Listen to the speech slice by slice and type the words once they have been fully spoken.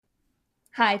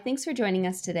Hi, thanks for joining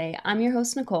us today. I'm your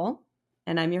host, Nicole.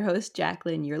 And I'm your host,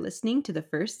 Jacqueline. You're listening to the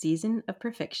first season of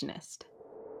Perfectionist.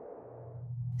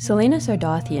 Celaena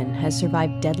Sardothien has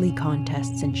survived deadly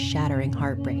contests and shattering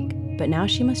heartbreak, but now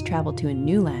she must travel to a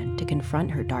new land to confront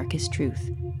her darkest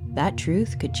truth. That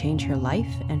truth could change her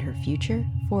life and her future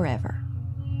forever.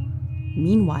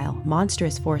 Meanwhile,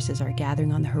 monstrous forces are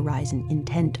gathering on the horizon,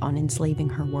 intent on enslaving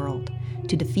her world.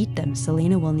 To defeat them,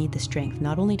 Celaena will need the strength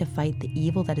not only to fight the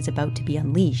evil that is about to be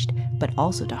unleashed, but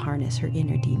also to harness her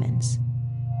inner demons.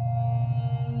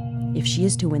 If she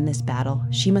is to win this battle,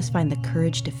 she must find the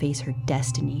courage to face her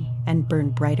destiny and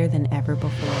burn brighter than ever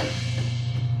before.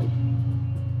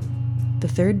 The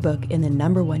third book in the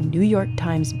 #1 New York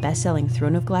Times bestselling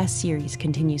Throne of Glass series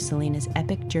continues Celaena's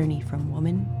epic journey from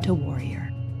woman to warrior.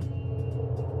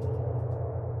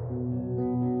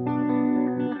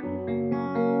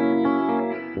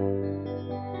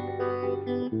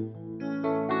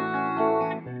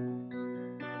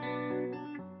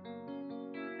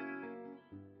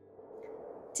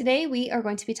 Today, we are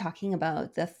going to be talking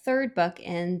about the third book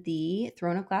in the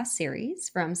Throne of Glass series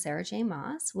from Sarah J.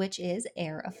 Maas, which is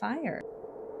Heir of Fire.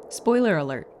 Spoiler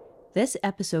alert. This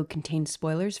episode contains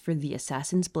spoilers for The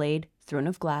Assassin's Blade, Throne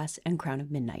of Glass, and Crown of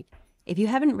Midnight. If you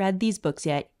haven't read these books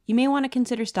yet, you may want to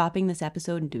consider stopping this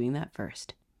episode and doing that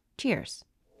first. Cheers.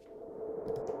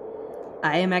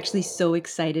 I am actually so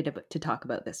excited to talk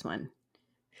about this one.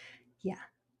 Yeah.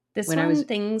 This When one,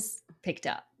 things picked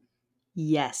up.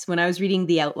 Yes, when I was reading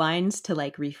the outlines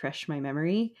to refresh my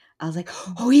memory, I was like,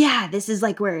 oh yeah, this is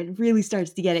where it really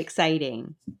starts to get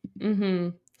exciting.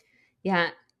 Mm-hmm. Yeah.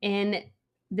 In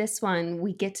this one,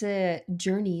 we get to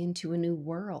journey into a new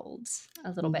world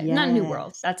a little bit. Not a new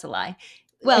world. Yes. That's a lie.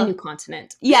 Well, a new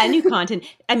continent. Yeah, new content.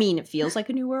 I mean, it feels like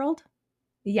a new world.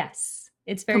 Yes.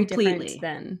 It's very Completely different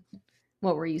than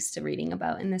what we're used to reading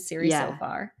about in this series so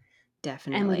far.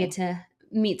 Definitely. And we get to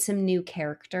meet some new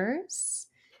characters.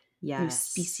 Yes. New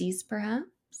species,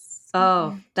 perhaps.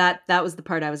 Oh, that was the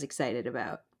part I was excited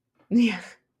about. Yeah.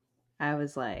 I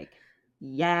was like,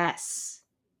 yes.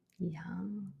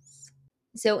 Yes.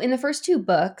 So in the first two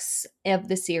books of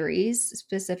the series,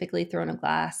 specifically Throne of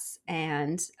Glass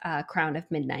and Crown of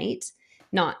Midnight,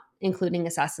 not including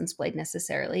Assassin's Blade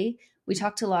necessarily, we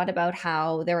talked a lot about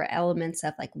how there were elements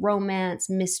of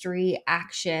romance, mystery,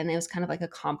 action. It was kind of like a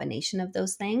combination of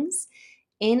those things.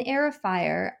 In Heir of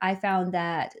Fire, I found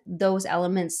that those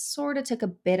elements sort of took a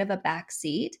bit of a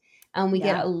backseat, and we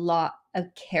get a lot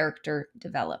of character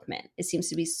development. It seems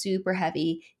to be super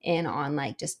heavy in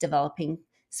on just developing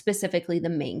specifically the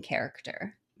main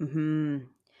character. Mm-hmm.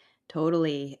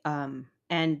 Totally.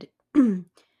 And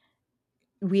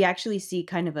we actually see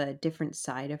kind of a different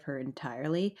side of her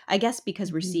entirely. I guess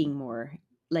because we're seeing more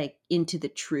into the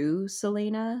true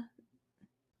Celaena.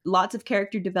 Lots of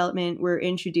character development. We're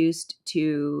introduced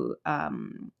to,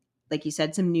 like you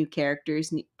said, some new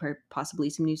characters,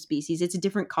 possibly some new species. It's a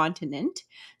different continent.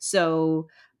 So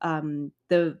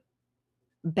the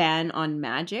ban on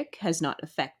magic has not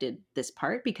affected this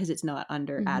part because it's not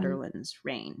under Adarlan's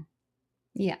reign.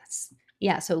 Yes.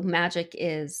 Yeah, so magic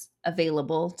is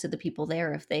available to the people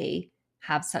there if they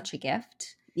have such a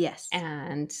gift. Yes.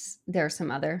 And there are some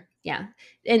other,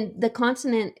 and the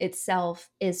continent itself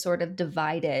is sort of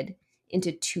divided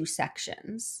into two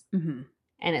sections. Mm-hmm.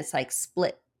 And it's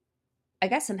split, I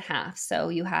guess, in half. So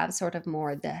you have sort of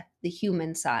more the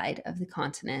human side of the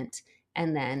continent,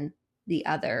 and then the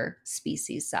other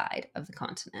species side of the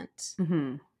continent.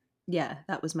 Mm-hmm. Yeah,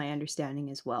 that was my understanding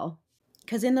as well.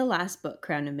 Because in the last book,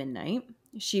 Crown of Midnight,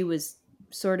 she was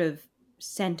sort of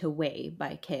sent away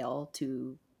by Chaol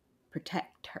to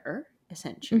protect her,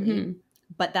 essentially. Mm-hmm.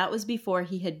 But that was before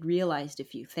he had realized a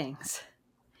few things.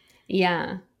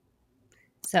 Yeah.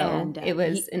 So it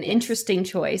was an interesting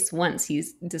choice once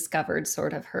he's discovered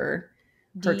sort of her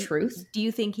truth. Do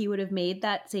you think he would have made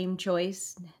that same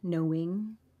choice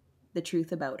knowing the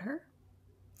truth about her?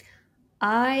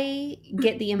 I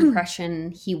get the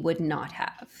impression he would not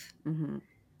have. Mm-hmm.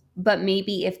 But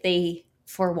maybe if they,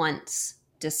 for once,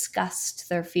 discussed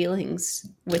their feelings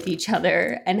with each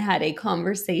other and had a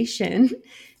conversation,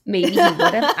 maybe he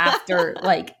would have after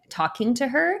talking to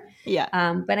her.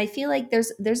 Yeah. But I feel like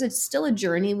there's still a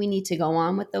journey we need to go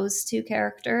on with those two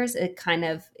characters.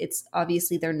 It's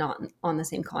obviously they're not on the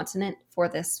same continent for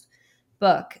this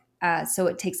book. So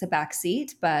it takes a back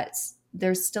seat, but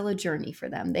there's still a journey for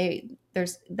them.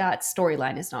 There's that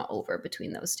storyline is not over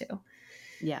between those two.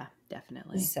 Yeah,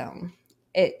 definitely. So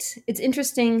it's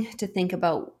interesting to think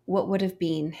about what would have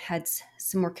been had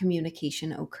some more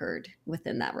communication occurred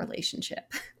within that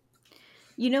relationship.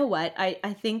 You know what?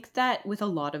 I think that with a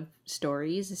lot of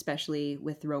stories, especially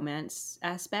with romance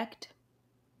aspect,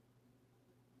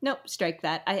 Nope, strike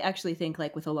that. I actually think,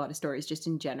 like, with a lot of stories, just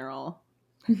in general,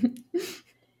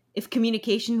 if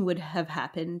communication would have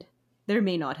happened, there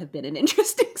may not have been an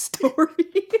interesting story.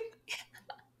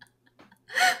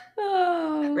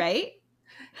 Oh, Right?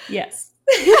 yes.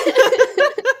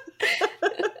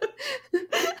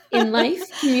 In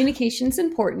life, communication's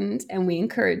important and we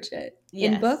encourage it.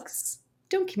 In Yes. books,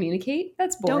 don't communicate.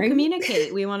 That's Don't boring.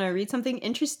 communicate. We want to read something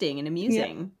interesting and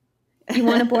amusing. You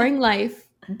want a boring life,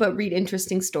 but read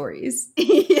interesting stories.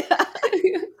 Yeah.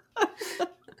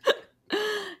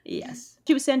 Yes.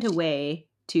 She was sent away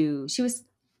to She was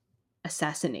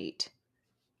assassinate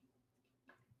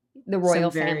the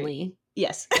royal family.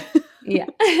 Yes. Yeah.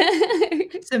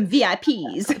 Some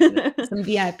VIPs. Some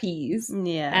VIPs.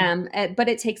 Yeah. But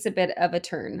it takes a bit of a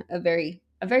turn, a very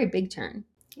big turn.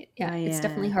 Yeah, it's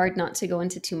definitely hard not to go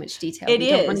into too much detail. It We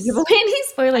don't want to give away any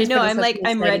spoilers. I know. but I'm like,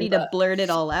 I'm ready to book. blurt it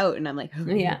all out, and I'm like, oh,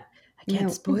 Yeah, I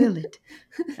can't spoil it.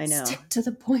 I know. Stick to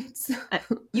the points.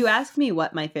 You asked me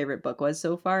what my favorite book was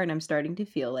so far, and I'm starting to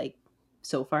feel like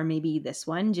so far maybe this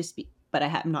one. But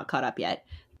I'm not caught up yet,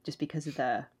 just because of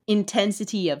the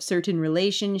intensity of certain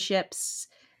relationships,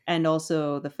 and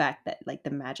also the fact that like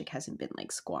the magic hasn't been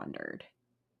like squandered.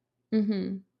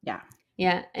 Mm-hmm.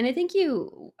 Yeah, and I think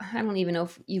I don't even know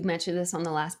if you've mentioned this on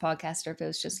the last podcast or if it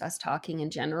was just us talking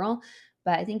in general,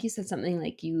 but I think you said something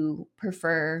like you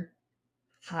prefer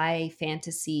high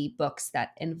fantasy books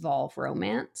that involve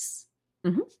romance.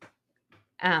 Mm-hmm.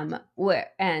 And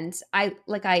I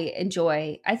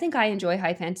think I enjoy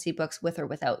high fantasy books with or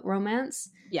without romance.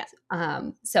 Yeah.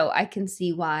 So I can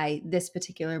see why this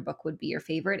particular book would be your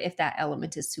favorite if that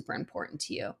element is super important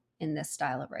to you in this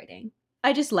style of writing.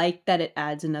 I just like that it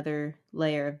adds another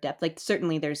layer of depth. Like,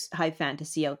 certainly there's high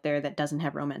fantasy out there that doesn't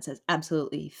have romance that's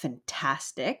absolutely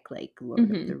fantastic, like Lord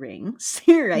of the Rings,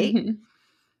 right? Mm-hmm.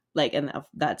 Like, and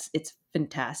it's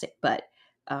fantastic. But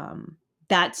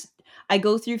I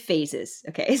go through phases.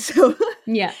 Okay. So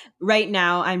Yeah. Right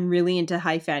now I'm really into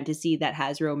high fantasy that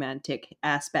has romantic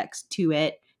aspects to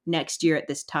it. Next year at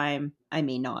this time, I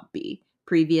may not be.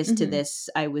 Previous to this,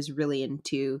 I was really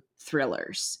into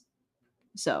thrillers.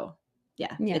 So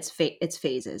yeah. It's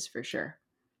phases for sure.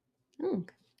 Oh,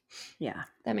 yeah,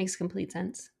 that makes complete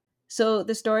sense. So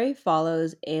the story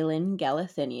follows Aelin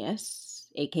Galathynius,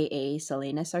 aka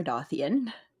Celaena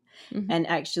Sardothien, and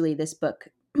actually this book,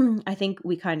 I think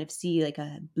we kind of see like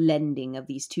a blending of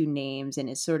these two names, and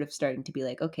it's sort of starting to be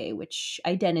like, okay, which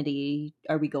identity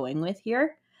are we going with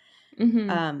here?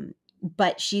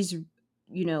 But she's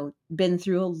been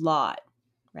through a lot,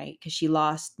 right? Because she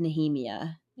lost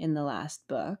Nehemia in the last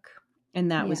book. And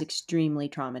that was extremely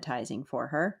traumatizing for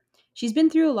her. She's been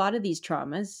through a lot of these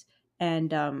traumas.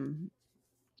 And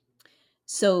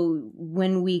so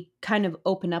when we kind of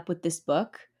open up with this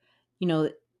book,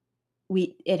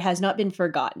 it has not been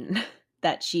forgotten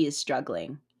that she is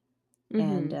struggling.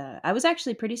 And I was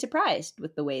actually pretty surprised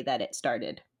with the way that it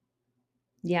started.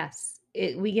 Yes.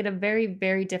 We get a very,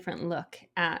 very different look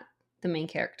at the main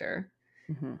character.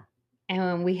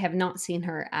 And we have not seen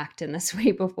her act in this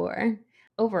way before.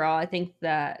 Overall, I think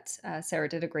that Sarah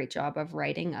did a great job of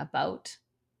writing about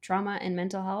trauma and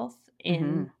mental health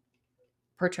in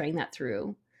portraying that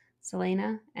through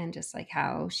Celaena and just like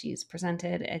how she's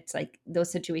presented. It's like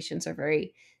those situations are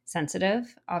very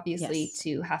sensitive. Obviously,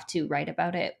 to have to write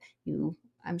about it, you,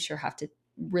 I'm sure, have to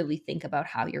really think about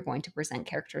how you're going to present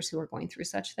characters who are going through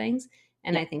such things.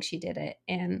 And I think she did it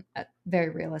in a very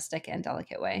realistic and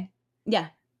delicate way. Yeah,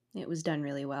 it was done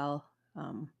really well.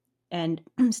 And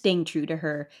staying true to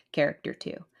her character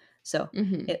too. So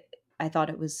I thought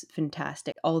it was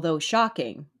fantastic. Although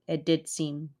shocking, it did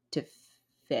seem to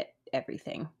fit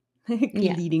everything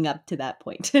leading up to that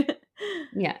point.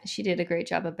 Yeah, she did a great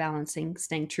job of balancing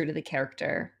staying true to the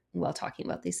character while talking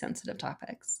about these sensitive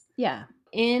topics. Yeah.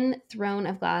 In Throne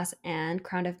of Glass and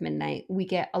Crown of Midnight, we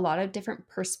get a lot of different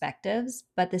perspectives,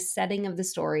 but the setting of the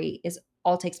story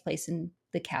all takes place in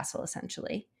the castle,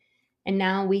 essentially. And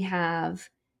now we have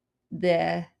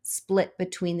the split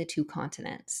between the two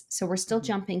continents. So we're still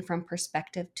jumping from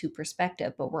perspective to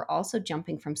perspective, but we're also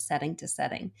jumping from setting to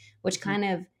setting, which kind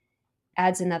of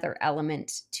adds another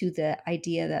element to the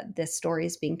idea that this story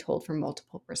is being told from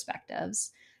multiple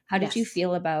perspectives. How did you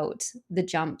feel about the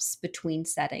jumps between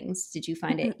settings? Did you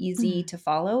find it easy to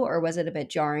follow, or was it a bit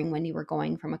jarring when you were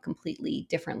going from a completely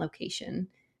different location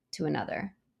to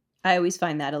another? I always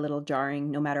find that a little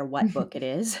jarring, no matter what book it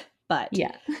is. But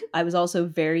I was also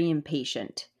very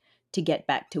impatient to get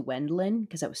back to Wendlin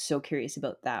because I was so curious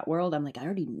about that world. I'm like, I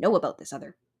already know about this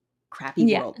other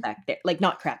crappy world back there. Like,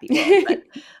 not crappy world, but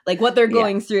like what they're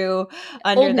going through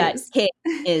under that hit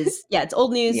is, it's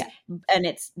old news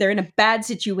and they're in a bad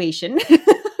situation.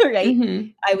 right?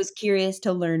 Mhm. I was curious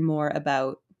to learn more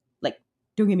about, like,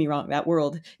 don't get me wrong, that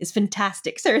world is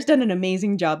fantastic. Sarah's done an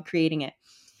amazing job creating it,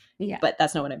 Yeah. but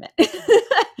that's not what I meant.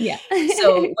 Yeah.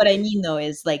 So what I mean though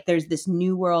is like there's this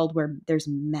new world where there's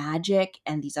magic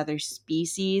and these other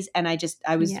species, and I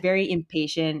was Yeah. very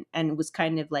impatient and was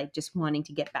kind of like just wanting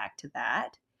to get back to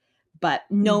that. But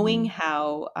knowing Mhm.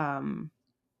 how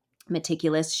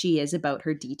meticulous she is about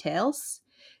her details,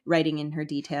 writing in her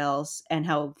details, and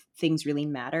how things really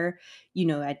matter,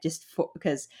 I just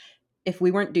because if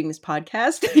we weren't doing this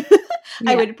podcast,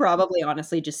 I Yeah. would probably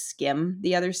honestly just skim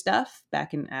the other stuff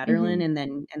back in Adderlin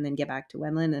Mhm. and then get back to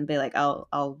Wendland and be like,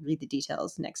 I'll read the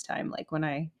details next time, like when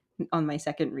I on my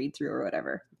second read through or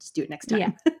whatever. Just do it next Yeah.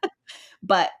 time.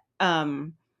 But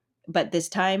um but this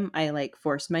time I like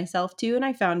forced myself to, and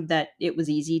I found that it was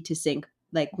easy to sink,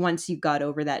 like once you got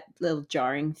over that little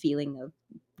jarring feeling of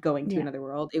going to Yeah. another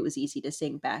world, it was easy to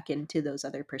sink back into those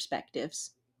other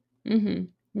perspectives. Mhm.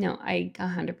 No, I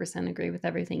 100% agree with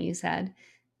everything you said.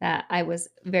 That I was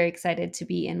very excited to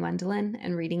be in Wendelin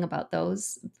and reading about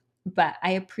those, but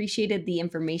I appreciated the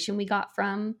information we got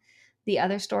from the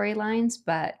other storylines,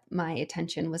 but my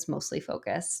attention was mostly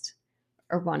focused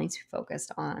or wanting to be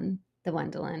focused on the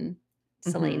Wendelin Hmm.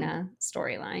 Celaena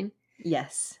storyline.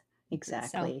 Yes, So,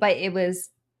 exactly. but it was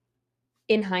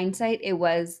in hindsight, there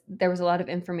was a lot of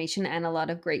information and a lot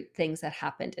of great things that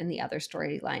happened in the other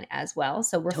storyline as well.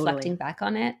 So Totally. reflecting back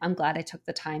on it, I'm glad I took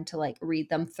the time to like read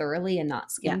them thoroughly and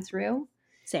not Yeah, skim through.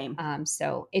 same.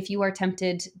 So if you are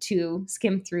tempted to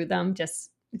skim through them,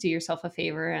 just do yourself a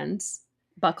favor and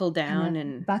Buckle kind of down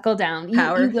and buckle down. You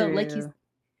power will, like you, through.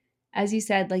 as you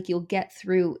said, like you'll get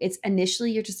through. It's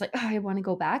initially you're just like, oh, I want to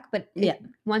go back, but Yeah,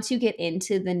 once you get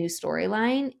into the new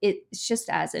storyline, it's just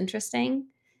as interesting.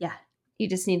 yeah, You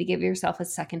just need to give yourself a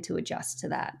second to adjust to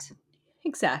that.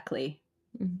 exactly.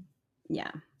 Mhm.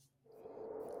 Yeah.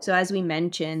 So as we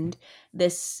mentioned,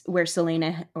 this where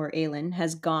Selena or Aelin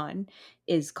has gone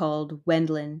is called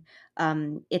Wendlin.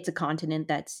 It's a continent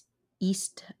that's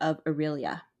east of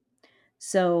Aurelia.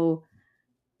 So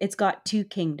it's got two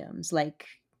kingdoms, like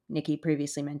Nikki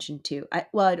previously mentioned too.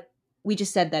 We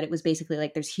just said that it was basically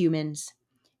like there's humans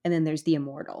and then there's the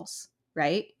immortals,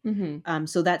 right? Mhm.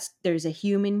 So there's a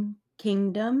human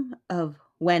kingdom of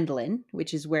Wendlin,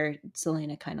 which is where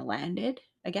Selena kind of landed,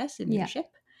 I guess, in her Yeah.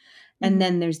 ship. And Mhm.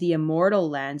 then there's the immortal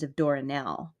lands of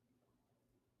Doranel.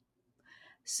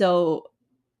 So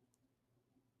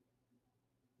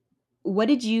what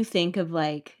did you think of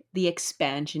like the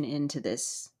expansion into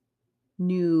this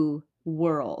new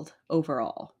world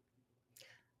overall?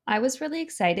 I was really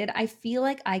excited. I feel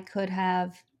like I could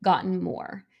have gotten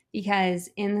more because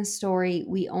in the story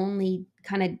we only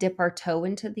kind of dip our toe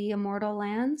into the immortal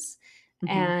lands, Hmm.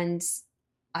 and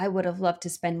I would have loved to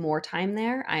spend more time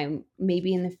there. I'm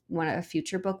maybe in a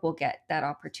future book we'll get that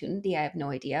opportunity. I have no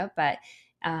idea, but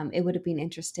it would have been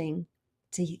interesting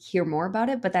to hear more about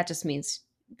it. But that just means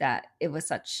that it was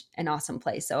such an awesome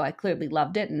place. So I clearly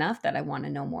loved it enough that I want to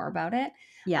know more about it.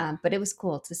 Yeah. But it was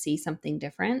cool to see something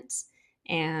different,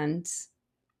 and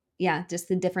yeah, just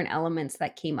the different elements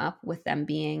that came up with them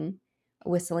being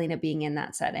with Selena being in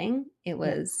that setting. Yeah. It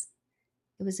was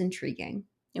intriguing.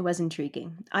 It was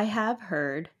intriguing. I have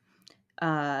heard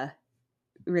uh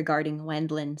regarding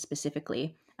Wendlin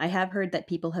specifically, I have heard that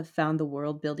people have found the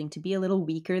world building to be a little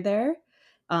weaker there.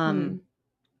 Um, Hmm.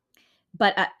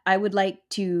 but I would like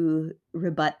to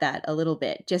rebut that a little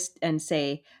bit just and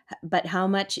say, but how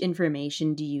much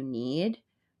information do you need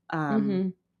um, Hmm.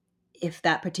 if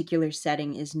that particular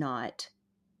setting is not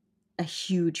a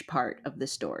huge part of the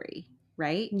story,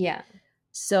 right? Yeah.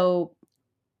 So,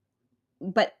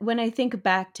 but when I think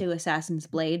back to Assassin's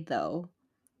Blade, though,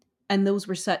 and those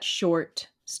were such short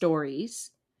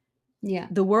stories, Yeah.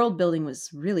 the world building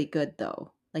was really good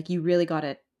though. Like you really got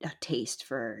a taste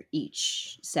for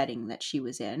each setting that she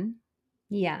was in.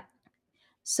 Yeah.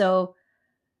 So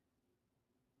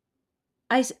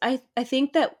I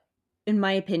think that, in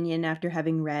my opinion, after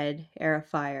having read Heir of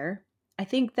Fire, I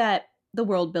think that the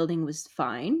world building was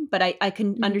fine, but I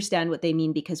can Hmm. understand what they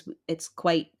mean because it's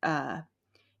quite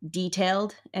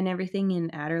detailed and everything in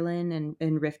Adderlin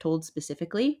and Rifthold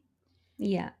specifically.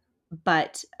 Yeah.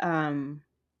 But I'm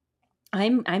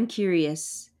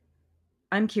curious.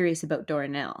 I'm curious about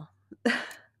Doranel.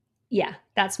 Yeah.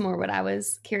 That's more what I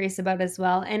was curious about as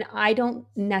well. And I don't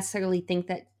necessarily think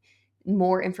that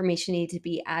more information needed to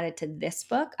be added to this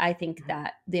book. I think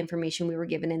that the information we were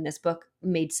given in this book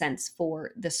made sense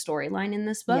for the storyline in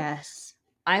this book. Yes.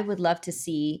 I would love to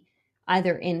see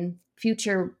either in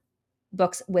future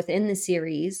books within the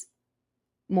series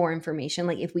more information,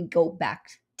 like if we go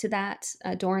back to that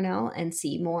Dornell and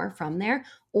see more from there.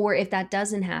 Or if that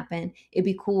doesn't happen, it'd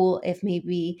be cool if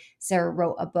maybe Sarah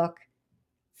wrote a book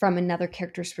from another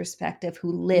character's perspective who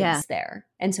Yeah. lives there.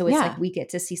 And so it's like Yeah. we get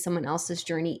to see someone else's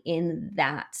journey in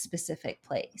that specific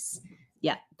place.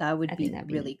 Yeah, that would I think be that'd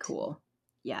be really neat. cool.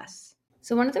 Yes.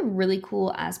 So, one of the really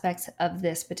cool aspects of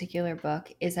this particular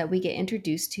book is that we get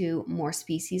introduced to more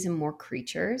species and more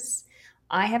creatures.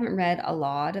 I haven't read a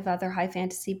lot of other high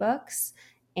fantasy books.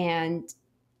 And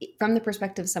from the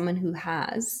perspective of someone who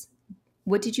has,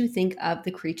 what did you think of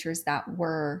the creatures that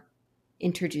were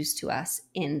introduced to us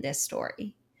in this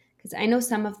story? Because I know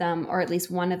some of them, or at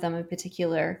least one of them in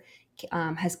particular,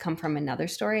 has come from another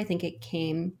story. I think it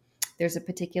came, there's a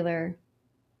particular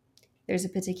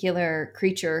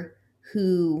creature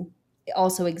who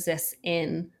also exists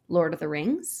in Lord of the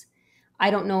Rings. I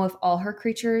don't know if all her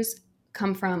creatures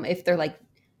come from, if they're like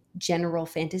general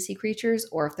fantasy creatures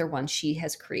or if they're ones she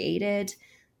has created.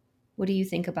 What do you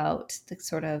think about the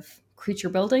sort of creature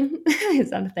building? Is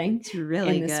that a thing It's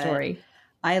really in this good. story?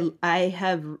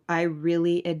 I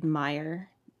really admire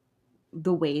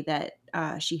the way that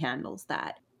she handles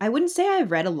that. I wouldn't say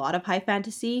I've read a lot of high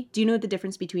fantasy. Do you know the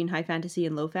difference between high fantasy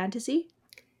and low fantasy?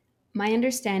 My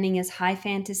understanding is high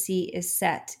fantasy is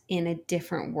set in a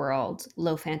different world.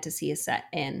 Low fantasy is set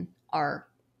in our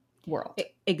world.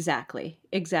 Exactly.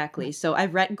 So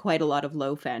I've read quite a lot of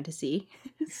low fantasy.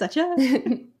 Such a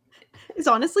it's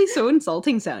honestly so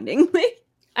insulting sounding.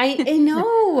 I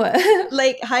know.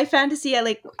 Like high fantasy,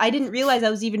 I didn't realize I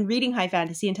was even reading high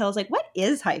fantasy until I was like, what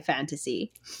is high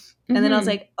fantasy? And then I was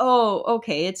Mhm. like, oh,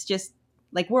 okay, it's just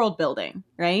like world building,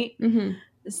 right? Mhm.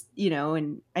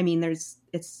 And I mean,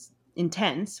 it's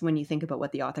intense when you think about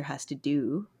what the author has to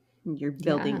do. You're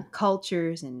building Yeah.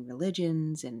 cultures and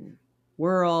religions and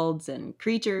worlds and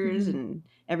creatures Mhm. and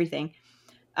everything.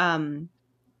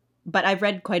 But I've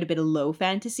read quite a bit of low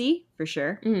fantasy for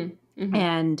sure. Mhm. Mhm.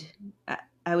 And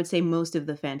I would say most of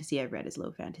the fantasy I've read is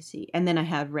low fantasy. And then I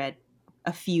have read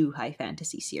a few high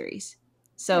fantasy series.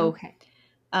 So Okay.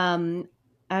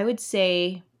 I would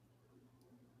say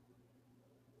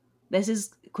this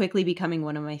is quickly becoming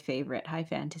one of my favorite high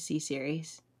fantasy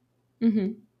series.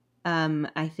 Mhm.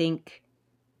 I think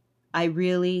I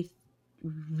really,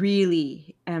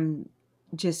 really am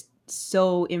just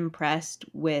so impressed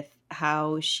with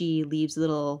how she leaves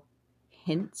little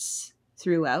hints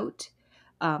throughout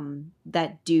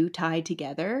that do tie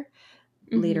together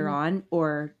later Mhm. on,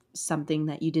 or something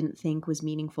that you didn't think was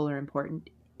meaningful or important.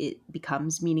 It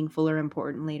becomes meaningful or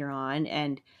important later on.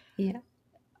 And Yeah.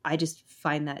 I just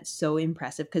find that so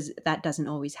impressive because that doesn't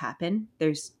always happen.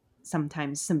 There's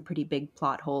sometimes some pretty big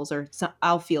plot holes, or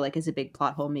I'll feel like it's a big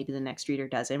plot hole. Maybe the next reader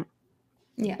doesn't.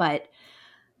 Yeah. But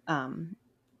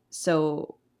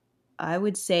so I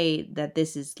would say that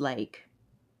this is like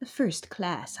first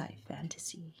class high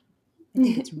fantasy. I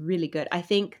think it's really good. I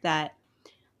think that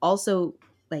also,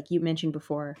 like you mentioned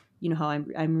before, you know how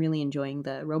I'm really enjoying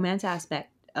the romance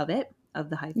aspect of it, of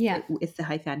the high Yeah. with the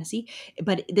high fantasy,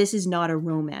 but this is not a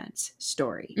romance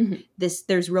story. Mhm.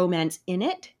 There's romance in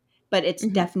it, but it's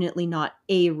Mhm. definitely not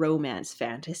a romance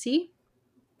fantasy.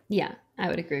 Yeah, I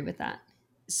would agree with that.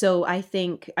 So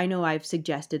I know I've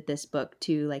suggested this book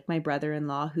to like my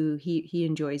brother-in-law, who he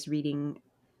enjoys reading.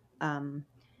 um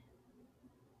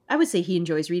I would say he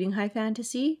enjoys reading high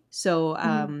fantasy. So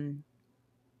Mhm.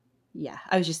 yeah,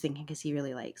 I was just thinking because he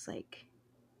really likes like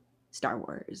Star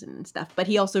Wars and stuff, but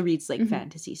he also reads like Mhm.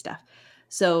 fantasy stuff.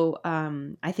 So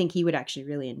I think he would actually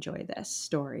really enjoy this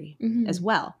story as Mhm.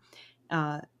 well.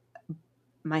 Uh,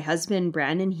 my husband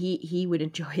Brandon, he would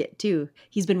enjoy it too.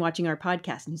 He's been watching our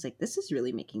podcast and he's like, "This is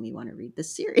really making me want to read this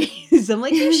series." I'm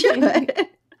like, "You should."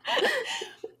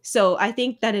 So I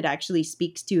think that it actually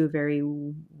speaks to a very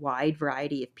wide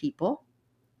variety of people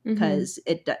Mhm. because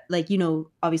it, like,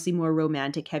 obviously more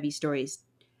romantic, heavy stories.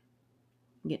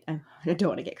 I don't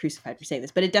want to get crucified for saying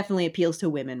this, but it definitely appeals to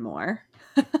women more.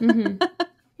 Mhm.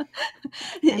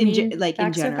 I mean, Like in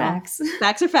facts are general, facts.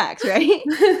 facts are facts,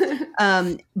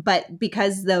 right? But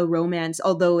because the romance,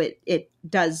 although it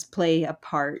does play a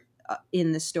part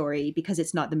in the story, because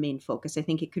it's not the main focus, I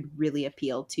think it could really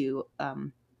appeal to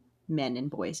men and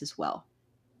boys as well,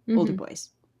 older Mhm. boys,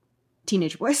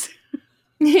 teenage boys.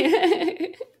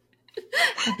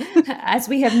 As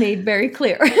we have made very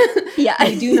clear, Yeah.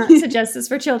 we do not suggest this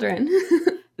for children.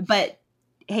 But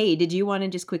hey, did you want to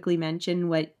just quickly mention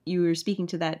what you were speaking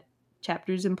to that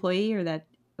chapter's employee, or that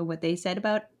what they said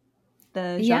about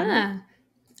the genre? Yeah.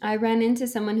 I ran into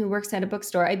someone who works at a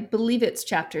bookstore. I believe it's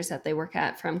Chapters that they work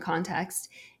at from Context.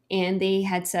 And they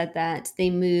had said that they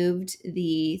moved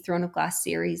the Throne of Glass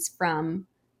series from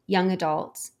young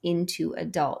adults into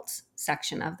adult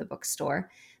section of the bookstore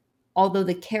although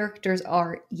the characters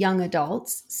are young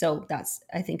adults, so that's,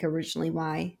 I think, originally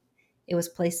why it was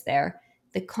placed there,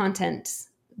 the content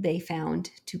they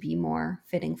found to be more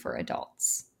fitting for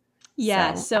adults.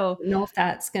 Yeah, So I so don't know if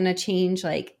that's going to change,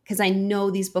 like, because I know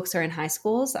these books are in high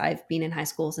schools. I've been in high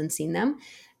schools and seen them.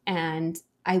 And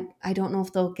I don't know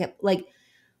if they'll get, like,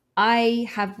 I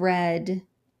have read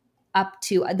up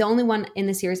to, the only one in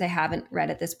the series I haven't read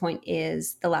at this point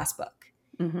is the last book.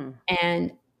 mhm.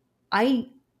 And I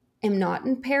am not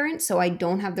a parent, so I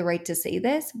don't have the right to say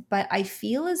this, but I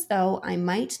feel as though I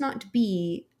might not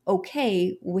be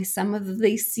okay with some of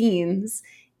the scenes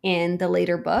in the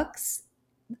later books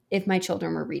if my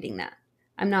children were reading that.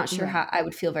 I'm not sure Right. how I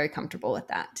would feel very comfortable with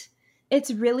that.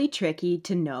 It's really tricky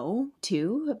to know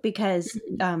too, because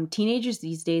Mhm. teenagers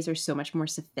these days are so much more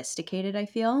sophisticated, I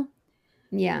feel.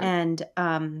 Yeah. And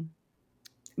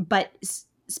but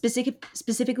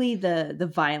specifically the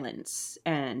violence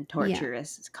and Yeah.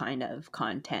 torturous kind of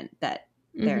content that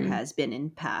there Hmm. has been in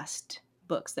past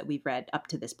books that we've read up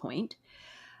to this point.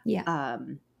 Yeah.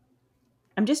 um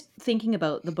I'm just thinking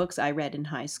about the books I read in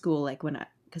high school, like when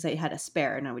because I had a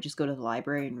spare and I would just go to the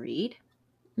library and read.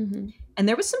 Hmm. And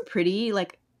there was some pretty,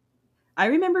 like, I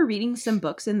remember reading some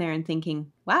books in there and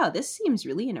thinking, wow, this seems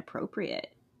really inappropriate.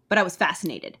 But I was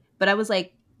fascinated. But I was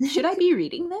like, should I be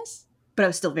reading this? But I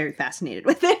was still very fascinated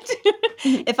with it.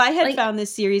 If I had Like, found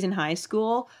this series in high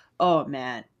school, oh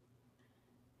man,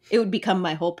 it would become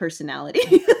my whole personality.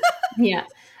 yeah.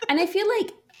 And I feel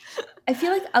like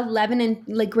 11 and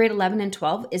like grade 11 and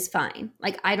 12 is fine.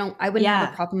 Like I wouldn't have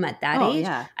a Yeah. problem at that Oh, age.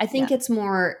 yeah. I Yeah. think it's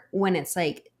more when it's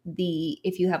like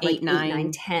if you have like Eight, 8, 9,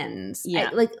 nine. 10s.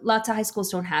 Yeah. Like lots of high schools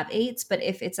don't have 8s, but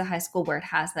if it's a high school where it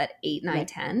has that 8, 9, Right.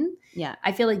 10, Yeah.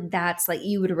 I feel like that's like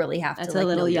you would really have to That's a like know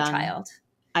little your young. child.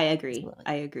 I It's a agree. little-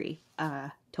 I agree.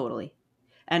 Totally.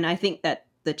 And I think that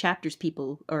the chapters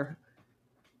people, or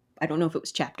I don't know if it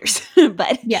was chapters,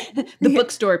 but Yeah. the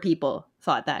bookstore people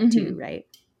thought that too, Hmm. right?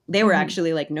 They were Hmm.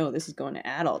 actually like, no, this is going to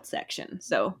adult section.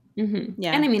 So, Hmm.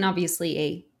 yeah, And I mean, obviously,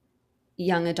 a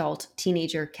young adult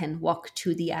teenager can walk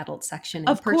to the adult section and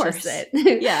of purchase course.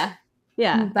 it. Yeah.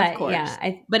 Yeah, of But yeah,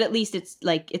 course. But at least it's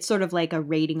sort of like a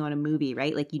rating on a movie,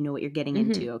 right? Like, you know what you're getting mhm,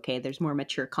 into. Okay, there's more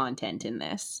mature content in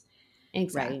this, right?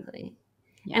 exactly.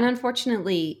 And Yeah.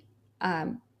 unfortunately,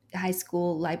 um, high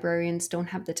school librarians don't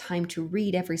have the time to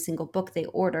read every single book they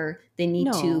order. They need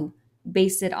No. to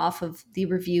base it off of the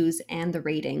reviews and the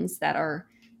ratings that are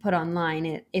put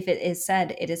online. If it is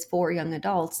said it is for young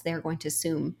adults, they're going to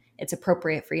assume it's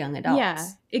appropriate for young Yeah,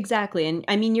 adults. exactly. And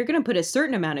I mean, you're going to put a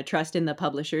certain amount of trust in the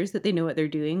publishers that they know what they're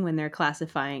doing when they're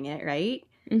classifying it, right?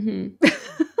 Hmm.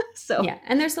 So, Yeah,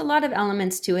 and there's a lot of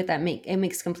elements to it that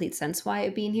makes complete sense why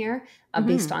it being here,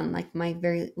 based mhm. on like my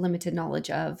very limited knowledge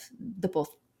of the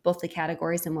both the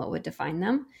categories and what would define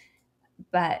them.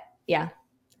 But yeah,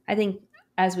 I think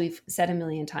as we've said a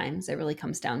million times, it really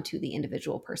comes down to the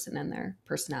individual person and their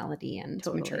personality and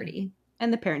Totally. maturity.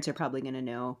 And the parents are probably going to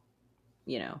know,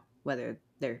 whether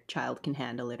their child can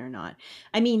handle it or not.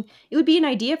 I mean, it would be an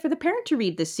idea for the parent to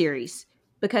read this series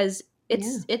because Yeah,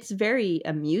 it's very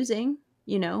amusing,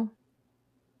 you know.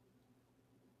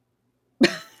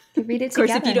 could read it Of course,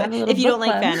 if you together, don't have a little if you don't book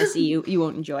like club. fantasy, you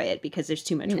won't enjoy it because there's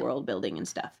too much No. world building and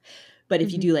stuff. But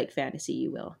if you Hmm. do like fantasy,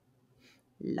 you will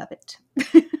love it.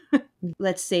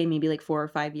 Let's say maybe like 4 or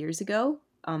 5 years ago,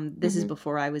 this is Hmm.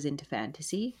 before I was into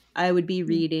fantasy, I would be Yeah.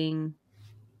 reading,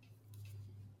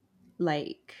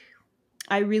 like,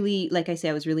 I really, like I say,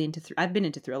 I was really into I've been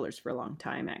into thrillers for a long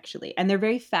time, actually, and they're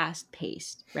very fast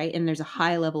paced, right? And there's a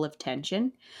high level of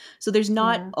tension. So there's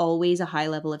not Yeah. always a high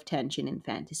level of tension in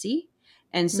fantasy.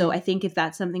 And so Mm. I think if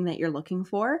that's something that you're looking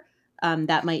for,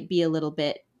 that might be a little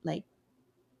bit like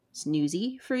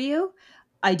snoozy for you.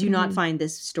 I do not Hmm. find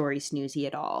this story snoozy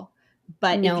at all.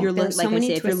 But if No, you're there's so like I many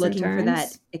say, if you're twists and looking for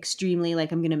that turns. extremely,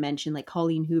 like, I'm going to mention like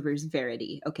Colleen Hoover's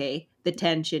Verity, okay? The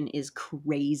tension is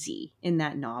crazy in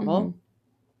that novel.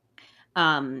 Hmm.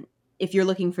 um if you're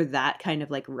looking for that kind of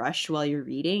like rush while you're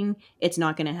reading, it's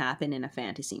not going to happen in a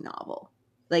fantasy novel.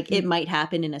 Like, it Mm. might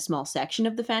happen in a small section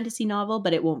of the fantasy novel,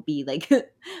 but it won't be like the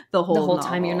The whole whole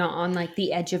time you're novel. not on like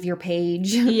the edge of your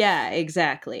page. Yeah,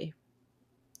 exactly.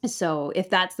 So if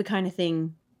that's the kind of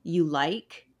thing you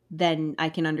like, then I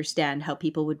can understand how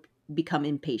people would become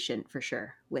impatient for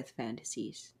sure with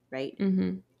fantasies, right?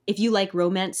 Hmm. If you like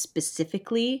romance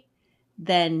specifically,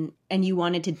 then, and you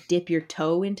wanted to dip your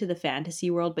toe into the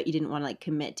fantasy world, but you didn't want to like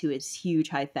commit to its huge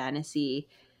high fantasy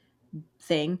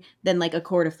thing, then like A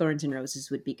Court of Thorns and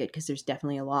Roses would be good, because there's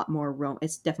definitely a lot more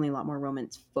it's definitely a lot more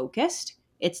romance focused.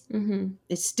 It's Hmm.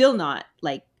 it's still not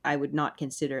like I would not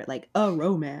consider it like a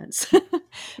romance.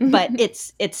 But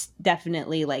it's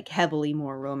definitely like heavily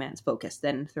more romance focused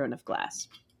than Throne of Glass.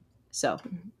 So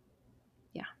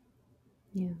yeah.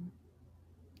 Yeah.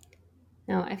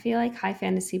 No, I feel like high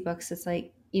fantasy books, it's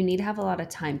like you need to have a lot of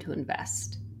time to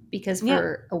invest because Yeah.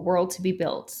 for a world to be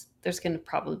built, there's going to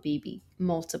probably be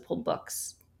multiple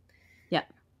books. Yeah.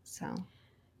 So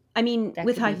I mean, that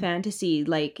with could high be. fantasy,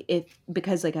 like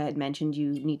because like I had mentioned,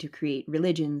 you need to create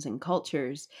religions and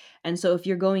cultures. And so if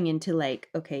you're going into like,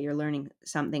 okay, you're learning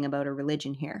something about a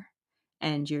religion here,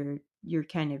 and you're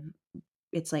kind of,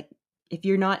 it's like, if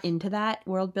you're not into that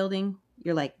world building,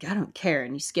 you're like, I don't care,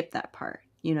 and you skip that part.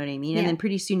 You know what I mean? And Yeah. then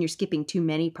pretty soon you're skipping too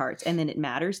many parts, and then it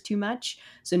matters too much.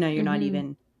 So now you're not Mm-hmm.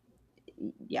 even,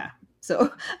 yeah.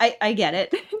 So I get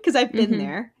it, because I've been Mm-hmm.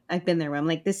 there. I've been there where I'm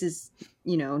like, this is,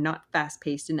 not fast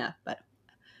paced enough, but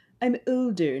I'm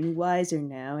older and wiser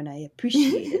now, and I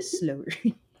appreciate a slow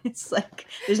read. It's like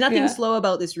there's nothing Yeah. slow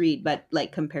about this read, but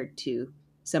like compared to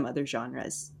some other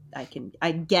genres,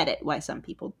 I get it why some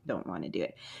people don't want to do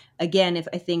it. Again, if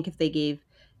they gave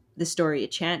the story a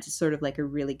chance, it's sort of like a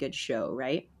really good show,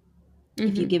 right? If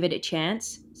you Mm-hmm. give it a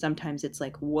chance, sometimes it's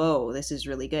like, whoa, this is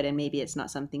really good, and maybe it's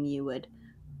not something you would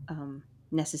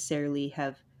necessarily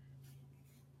have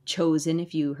chosen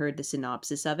if you heard the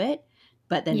synopsis of it.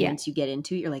 But then Yeah. once you get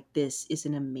into it, you're like, this is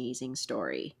an amazing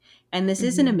story. And this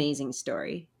is an Mm-hmm. amazing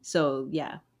story. So,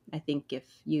 yeah, I think if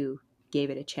you gave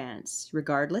it a chance,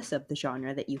 regardless of the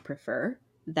genre that you prefer,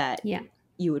 that Yeah.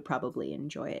 you would probably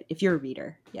enjoy it if you're a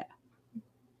reader. Yeah,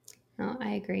 No,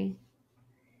 I agree.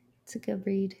 It's a good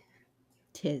read.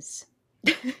 tis.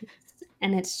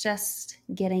 And it's just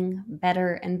getting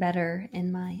better and better,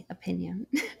 in my opinion.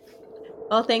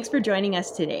 Well, thanks for joining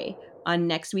us today. On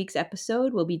next week's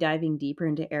episode, we'll be diving deeper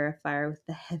into Heir of Fire with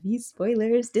the heavy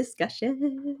spoilers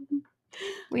discussion.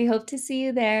 We hope to see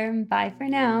you there. Bye for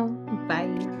now.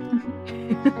 Bye.